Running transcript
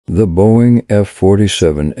The Boeing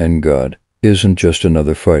F-47 NGAD isn't just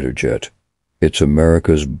another fighter jet. It's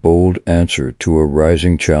America's bold answer to a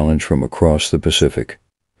rising challenge from across the Pacific.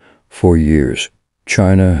 For years,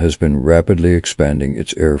 China has been rapidly expanding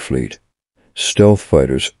its air fleet. Stealth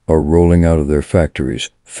fighters are rolling out of their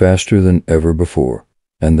factories faster than ever before,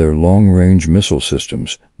 and their long-range missile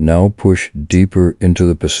systems now push deeper into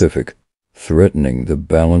the Pacific, threatening the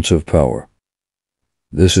balance of power.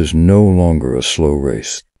 This is no longer a slow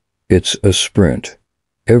race. It's a sprint.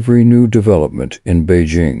 Every new development in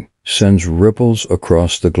Beijing sends ripples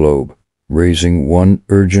across the globe, raising one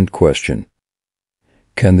urgent question.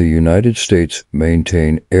 Can the United States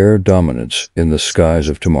maintain air dominance in the skies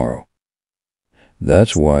of tomorrow?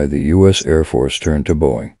 That's why the U.S. Air Force turned to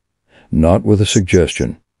Boeing, not with a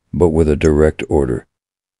suggestion, but with a direct order.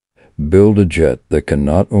 Build a jet that can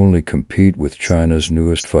not only compete with China's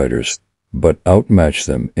newest fighters, but outmatch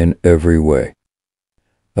them in every way.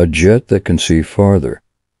 A jet that can see farther,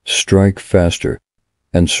 strike faster,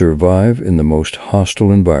 and survive in the most hostile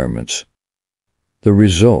environments. The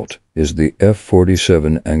result is the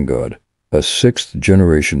F-47 NGAD, a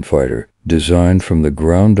sixth-generation fighter designed from the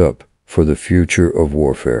ground up for the future of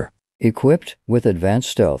warfare. Equipped with advanced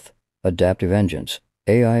stealth, adaptive engines,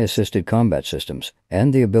 AI-assisted combat systems,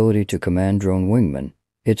 and the ability to command drone wingmen,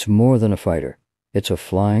 it's more than a fighter. It's a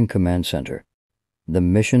flying command center. The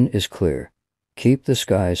mission is clear. Keep the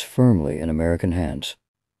skies firmly in American hands.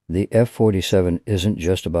 The F-47 isn't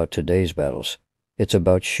just about today's battles. It's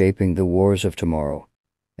about shaping the wars of tomorrow.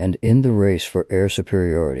 And in the race for air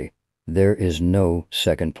superiority, there is no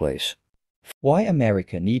second place. Why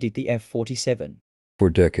America needed the F-47? For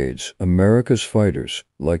decades, America's fighters,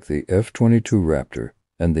 like the F-22 Raptor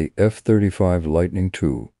and the F-35 Lightning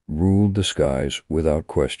II, ruled the skies without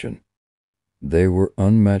question. They were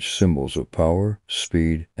unmatched symbols of power,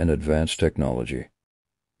 speed, and advanced technology.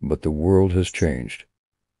 But the world has changed.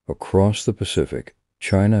 Across the Pacific,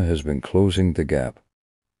 China has been closing the gap.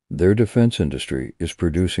 Their defense industry is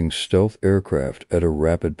producing stealth aircraft at a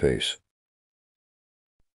rapid pace.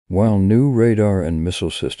 While new radar and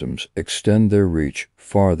missile systems extend their reach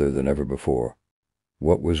farther than ever before,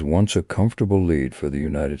 what was once a comfortable lead for the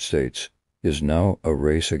United States is now a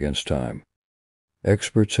race against time.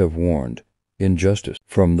 Experts have warned injustice.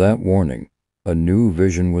 From that warning, a new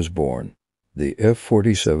vision was born, the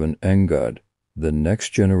F-47 NGAD, the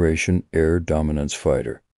next-generation air dominance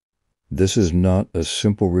fighter. This is not a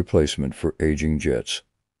simple replacement for aging jets.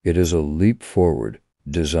 It is a leap forward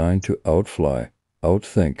designed to outfly,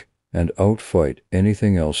 outthink, and outfight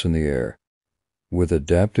anything else in the air. With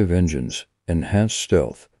adaptive engines, enhanced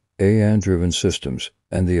stealth, AI-driven systems,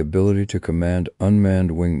 and the ability to command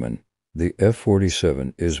unmanned wingmen, the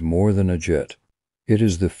F-47 is more than a jet. It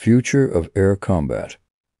is the future of air combat.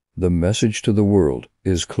 The message to the world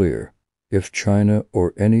is clear. If China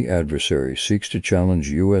or any adversary seeks to challenge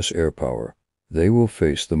U.S. air power, they will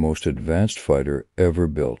face the most advanced fighter ever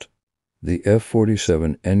built. The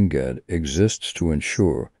F-47 NGAD exists to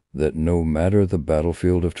ensure that no matter the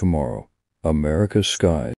battlefield of tomorrow, America's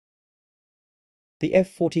skies. The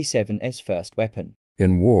F-47's first weapon.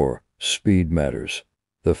 In war, speed matters.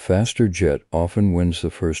 The faster jet often wins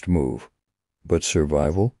the first move. But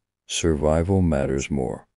survival matters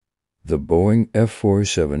more. The Boeing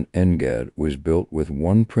F-47 NGAD was built with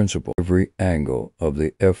one principle. Every angle of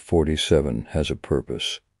the F-47 has a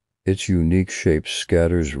purpose. Its unique shape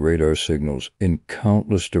scatters radar signals in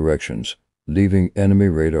countless directions, leaving enemy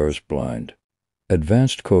radars blind.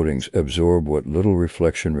 Advanced coatings absorb what little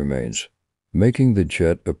reflection remains, making the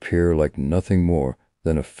jet appear like nothing more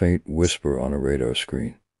than a faint whisper on a radar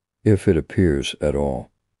screen, if it appears at all.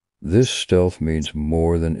 This stealth means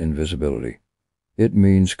more than invisibility. It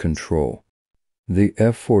means control. The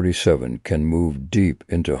F-47 can move deep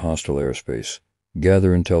into hostile airspace,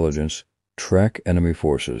 gather intelligence, track enemy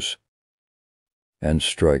forces, and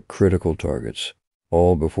strike critical targets,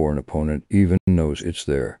 all before an opponent even knows it's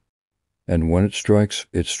there. And when it strikes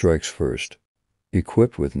first.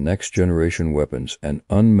 Equipped with next-generation weapons and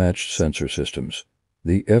unmatched sensor systems,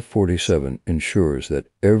 the F-47 ensures that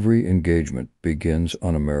every engagement begins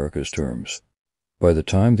on America's terms. By the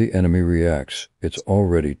time the enemy reacts, it's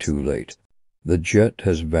already too late. The jet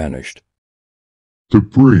has vanished. The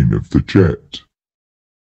brain of the jet.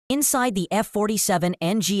 Inside the F-47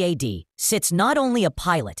 NGAD sits not only a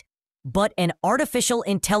pilot, but an artificial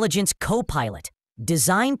intelligence co-pilot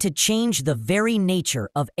designed to change the very nature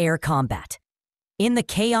of air combat. In the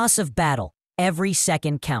chaos of battle, every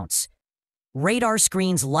second counts. Radar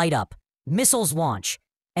screens light up, missiles launch,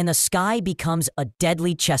 and the sky becomes a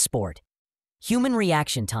deadly chessboard. Human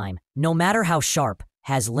reaction time, no matter how sharp,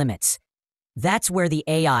 has limits. That's where the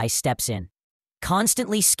AI steps in.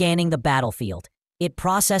 Constantly scanning the battlefield, it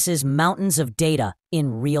processes mountains of data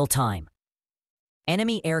in real time.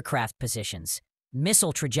 Enemy aircraft positions,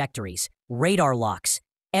 missile trajectories, radar locks,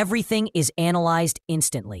 everything is analyzed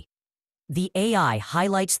instantly. The AI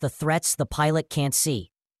highlights the threats the pilot can't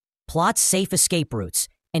see, plots safe escape routes,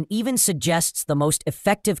 and even suggests the most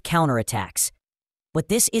effective counterattacks. But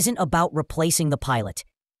this isn't about replacing the pilot.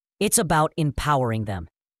 It's about empowering them.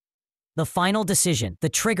 The final decision, the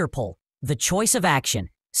trigger pull, the choice of action,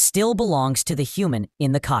 still belongs to the human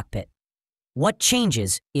in the cockpit. What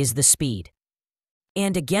changes is the speed.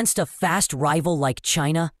 And against a fast rival like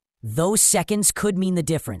China, those seconds could mean the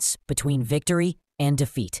difference between victory and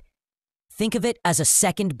defeat. Think of it as a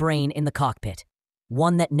second brain in the cockpit,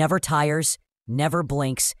 one that never tires, never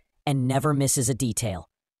blinks, and never misses a detail.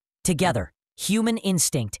 Together, human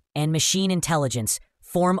instinct and machine intelligence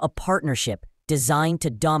form a partnership designed to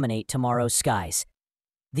dominate tomorrow's skies.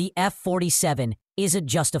 The F-47 isn't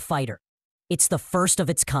just a fighter. It's the first of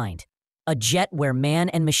its kind. A jet where man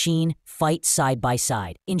and machine fight side by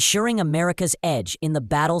side, ensuring America's edge in the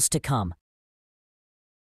battles to come.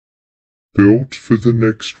 Built for the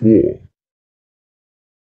next war.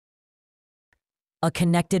 A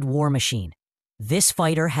connected war machine. This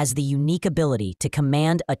fighter has the unique ability to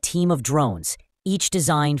command a team of drones, each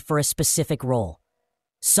designed for a specific role.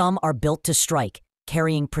 Some are built to strike,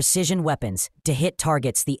 carrying precision weapons to hit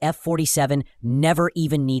targets the F-47 never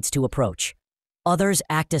even needs to approach. Others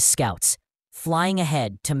act as scouts, flying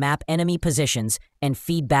ahead to map enemy positions and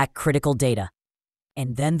feed back critical data.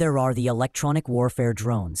 And then there are the electronic warfare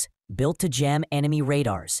drones, built to jam enemy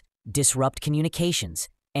radars, disrupt communications,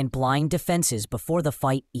 and blind defenses before the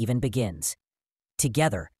fight even begins.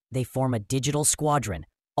 Together, they form a digital squadron,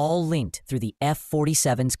 all linked through the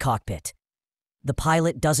F-47's cockpit. The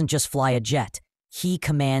pilot doesn't just fly a jet, he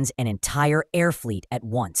commands an entire air fleet at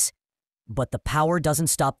once. But the power doesn't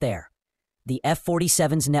stop there. The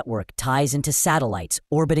F-47's network ties into satellites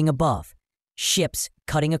orbiting above, ships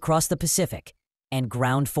cutting across the Pacific, and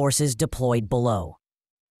ground forces deployed below.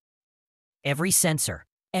 Every sensor,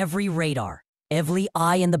 every radar, every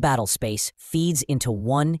eye in the battle space feeds into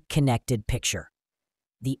one connected picture.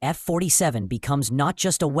 The F-47 becomes not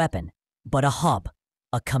just a weapon, but a hub,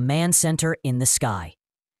 a command center in the sky.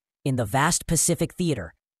 In the vast Pacific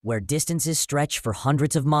theater, where distances stretch for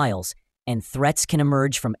hundreds of miles and threats can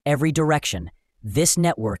emerge from every direction, this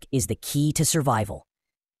network is the key to survival.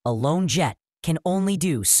 A lone jet can only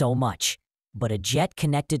do so much, but a jet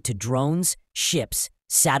connected to drones, ships,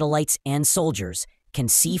 satellites, and soldiers can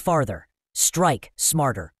see farther, strike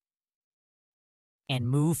smarter, and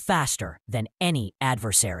move faster than any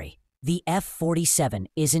adversary. The F-47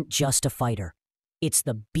 isn't just a fighter. It's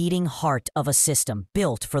the beating heart of a system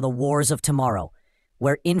built for the wars of tomorrow,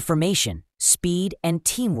 where information, speed, and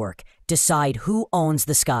teamwork decide who owns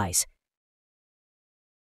the skies.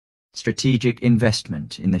 Strategic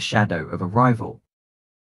investment in the shadow of a rival.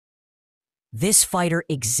 This fighter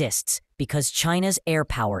exists because China's air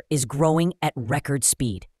power is growing at record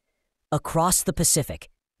speed. Across the Pacific,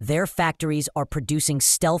 their factories are producing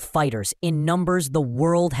stealth fighters in numbers the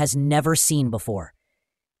world has never seen before.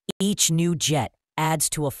 Each new jet adds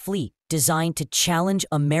to a fleet designed to challenge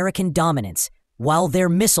American dominance, while their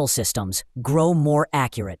missile systems grow more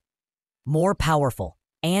accurate, more powerful,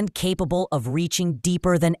 and capable of reaching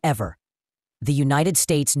deeper than ever. The United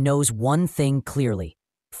States knows one thing clearly: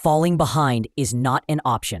 falling behind is not an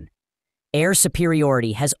option. Air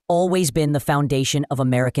superiority has always been the foundation of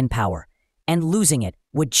American power, and losing it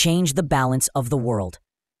would change the balance of the world.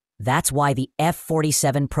 That's why the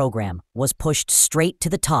F-47 program was pushed straight to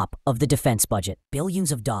the top of the defense budget.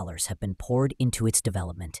 Billions of dollars have been poured into its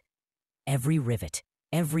development. Every rivet,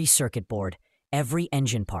 every circuit board, every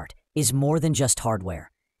engine part is more than just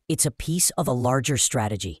hardware. It's a piece of a larger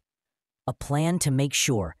strategy. A plan to make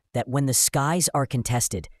sure that when the skies are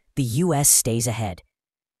contested, the U.S. stays ahead.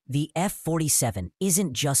 The F-47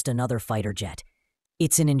 isn't just another fighter jet.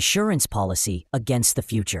 It's an insurance policy against the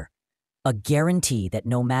future. A guarantee that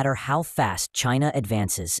no matter how fast China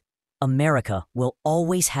advances, America will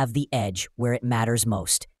always have the edge where it matters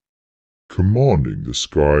most. Commanding the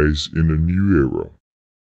skies in a new era.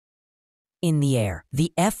 In the air,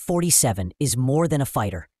 the F-47 is more than a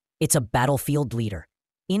fighter. It's a battlefield leader.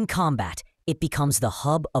 In combat, it becomes the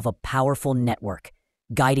hub of a powerful network,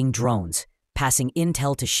 guiding drones, passing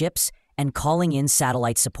intel to ships, and calling in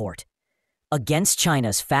satellite support. Against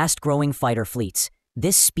China's fast-growing fighter fleets,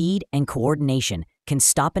 this speed and coordination can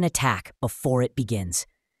stop an attack before it begins.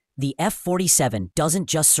 The F-47 doesn't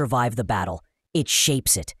just survive the battle, it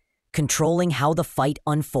shapes it, controlling how the fight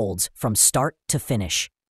unfolds from start to finish.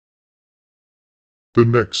 the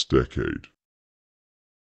next decade.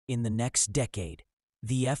 In the next decade,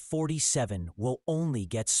 the F-47 will only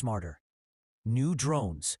get smarter. New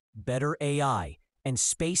drones, better AI, and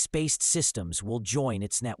space-based systems will join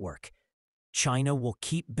its network. China will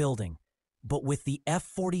keep building, but with the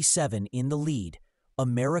F-47 in the lead,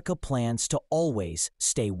 America plans to always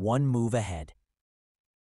stay one move ahead.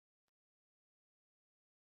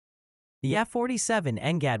 The F-47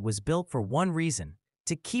 NGAD was built for one reason: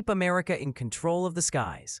 to keep America in control of the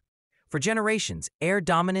skies. For generations, air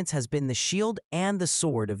dominance has been the shield and the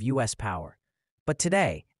sword of U.S. power. But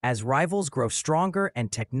today, as rivals grow stronger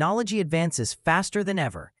and technology advances faster than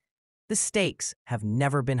ever, the stakes have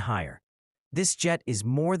never been higher. This jet is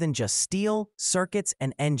more than just steel, circuits,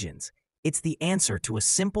 and engines. It's the answer to a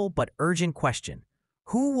simple but urgent question: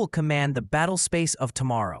 who will command the battle space of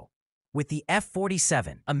tomorrow? With the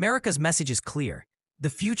F-47, America's message is clear: the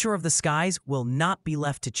future of the skies will not be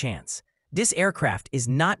left to chance. This aircraft is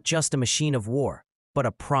not just a machine of war, but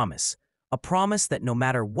a promise that no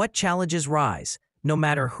matter what challenges rise, no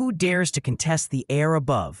matter who dares to contest the air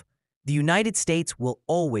above, the United States will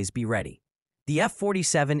always be ready. The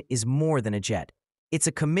F-47 is more than a jet. It's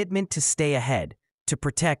a commitment to stay ahead, to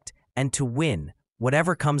protect, and to win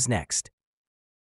whatever comes next.